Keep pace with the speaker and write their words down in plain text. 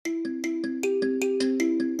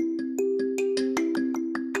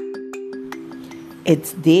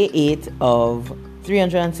It's day 8 of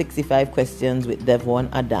 365 questions with Devonne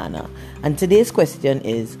Adanna. And today's question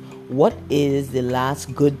is, what is the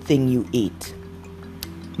last good thing you ate?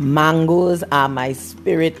 Mangoes are my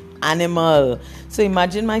spirit animal. So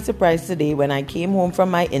imagine my surprise today when I came home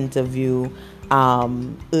from my interview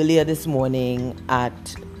earlier this morning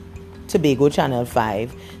at Tobago Channel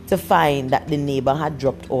 5 to find that the neighbor had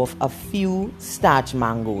dropped off a few starch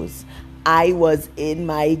mangoes. I was in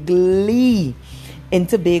my glee. In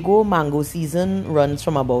Tobago, mango season runs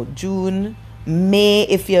from about June, May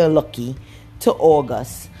if you're lucky, to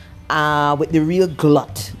August, with the real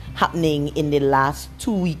glut happening in the last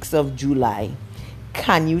 2 weeks of July.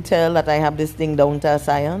 Can you tell that I have this thing down to a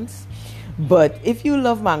science? But if you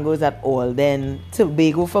love mangoes at all, then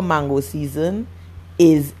Tobago for mango season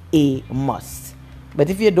is a must. But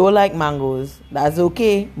if you don't like mangoes, that's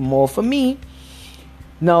okay, more for me.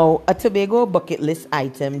 Now, a Tobago bucket list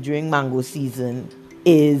item during mango season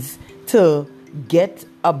is to get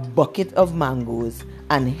a bucket of mangoes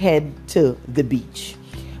and head to the beach.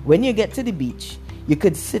 When you get to the beach, you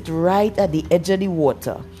could sit right at the edge of the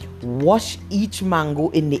water, wash each mango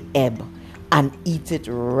in the ebb, and eat it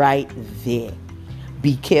right there.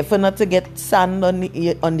 Be careful not to get sand on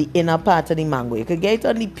the inner part of the mango. You could get it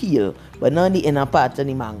on the peel, but not on the inner part of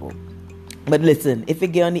the mango. But listen, if you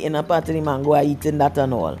get on the inner part of the mango, I'm eating that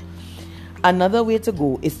and all. Another way to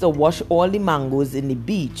go is to wash all the mangoes in the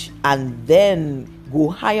beach and then go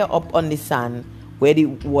higher up on the sand where the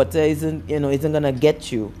water isn't gonna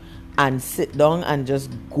get you, and sit down and just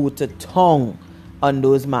go to town on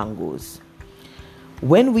those mangoes.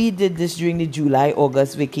 When we did this during the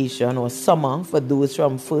July-August vacation or summer for those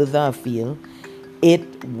from further afield,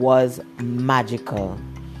 it was magical.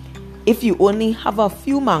 If you only have a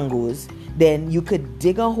few mangoes, then you could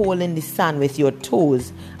dig a hole in the sand with your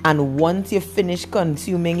toes, and once you finish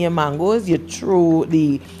consuming your mangoes, you throw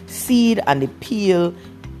the seed and the peel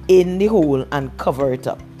in the hole and cover it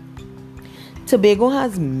up. Tobago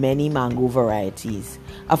has many mango varieties.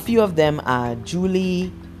 A few of them are Julie,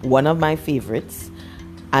 one of my favorites,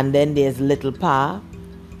 and then there's Little Pa,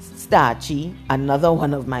 Starchy, another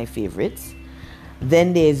one of my favorites.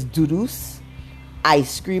 Then there's Dudus,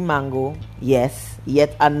 Ice Cream Mango, yes,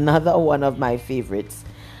 yet another one of my favorites.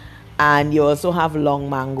 And you also have Long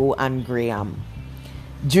Mango and Graham.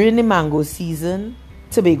 During the mango season,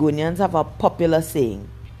 Tobagonians have a popular saying,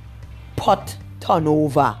 pot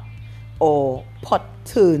turnover, or pot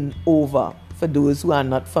turn over, for those who are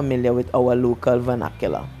not familiar with our local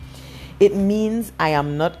vernacular. It means I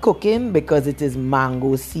am not cooking because it is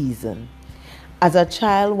mango season. As a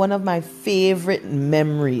child, one of my favorite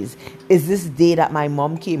memories is this day that my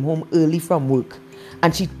mom came home early from work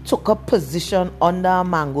and she took a position under a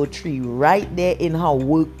mango tree right there in her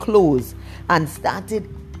work clothes and started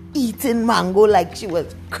eating mango like she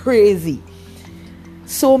was crazy.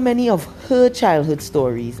 So many of her childhood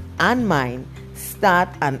stories and mine start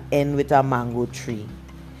and end with a mango tree.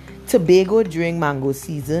 Tobago during mango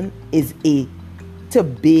season is a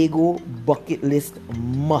Tobago bucket list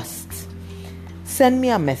must. Send me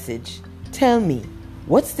a message. Tell me,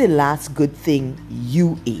 what's the last good thing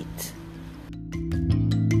you ate?